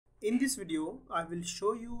In this video, I will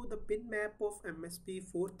show you the pin map of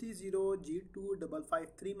MSP430G2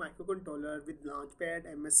 microcontroller with launchpad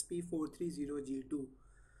MSP430G2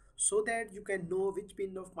 so that you can know which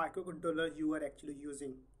pin of microcontroller you are actually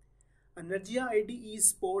using. Energia IDE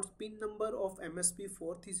supports pin number of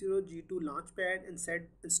MSP430G2 launchpad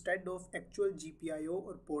instead of actual GPIO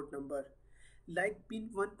or port number like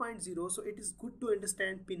pin 1.0, so it is good to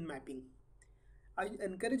understand pin mapping. I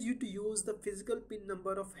encourage you to use the physical pin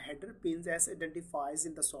number of header pins as identifiers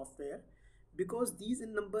in the software because these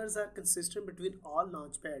numbers are consistent between all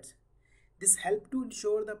launchpads. This helps to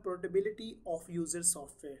ensure the portability of user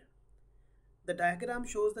software. The diagram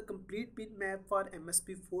shows the complete pin map for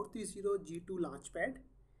MSP430G2 launchpad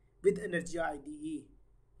with Energia IDE.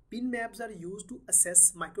 Pin maps are used to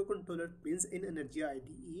assess microcontroller pins in Energia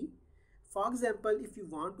IDE. For example, if you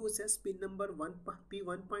want to access pin number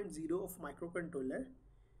P1.0 of microcontroller,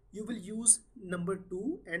 you will use number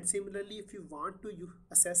 2, and similarly if you want to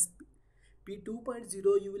access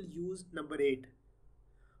P2.0, you will use number 8.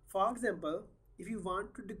 For example, if you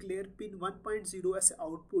want to declare pin 1.0 as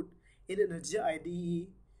output in Energia IDE,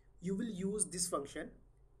 you will use this function,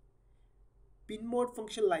 pin mode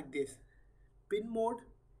function like this. Pin mode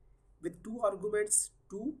with two arguments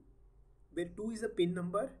 2, where 2 is a pin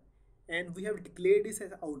number and we have declared this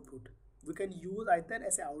as output. We can use either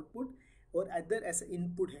as an output or either as an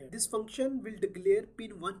input here. This function will declare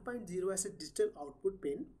pin 1.0 as a digital output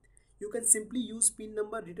pin. You can simply use pin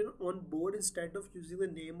number written on board instead of using the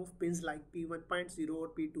name of pins like P1.0 or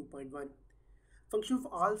P2.1. Function of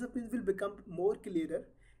all the pins will become more clearer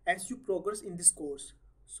as you progress in this course.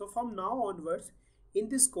 So from now onwards, in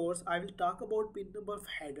this course, I will talk about pin number of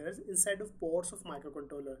headers inside of ports of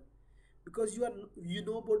microcontroller, because you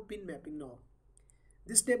know about pin mapping now.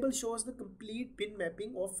 This table shows the complete pin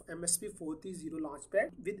mapping of MSP430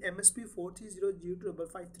 launchpad with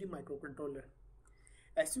MSP430G2 microcontroller.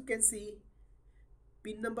 As you can see,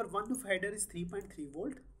 pin number 1 of header is 3.3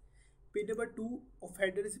 volt. Pin number 2 of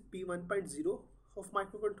header is P1.0 of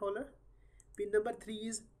microcontroller. Pin number 3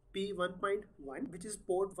 is P1.1, which is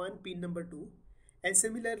port 1 pin number 2. And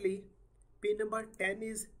similarly, pin number 10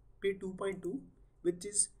 is P2.2, which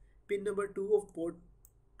is pin number 2 of port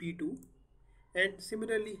P2. And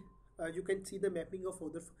similarly, you can see the mapping of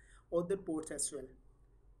other ports as well.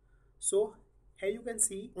 So here you can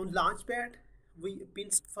see on launchpad,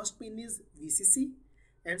 first pin is VCC,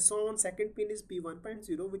 and so on second pin is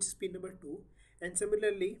P1.0, which is pin number 2, and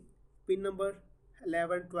similarly pin number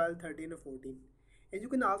 11, 12, 13 and 14. And you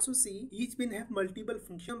can also see each pin have multiple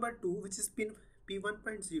function. Number 2, which is pin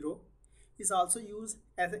P1.0, is also used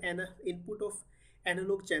as an input of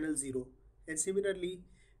analog channel 0, and similarly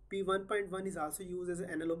P1.1 is also used as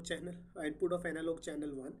an analog channel input of analog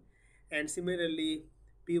channel 1, and similarly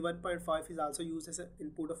P1.5 is also used as an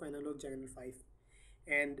input of analog channel 5.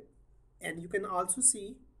 And you can also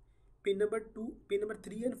see pin number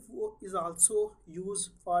 3 and 4 is also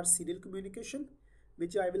used for serial communication,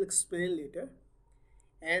 which I will explain later.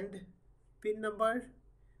 And pin number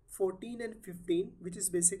 14 and 15, which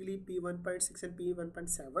is basically P1.6 and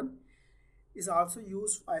P1.7, is also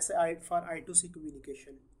used as for I2C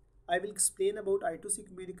communication. I will explain about I2C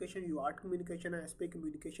communication, UART communication, and SP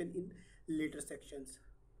communication in later sections.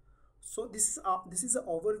 So this is an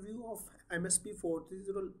overview of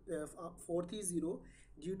MSP430G2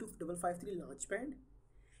 553 launchpad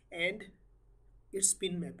and its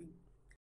pin mapping.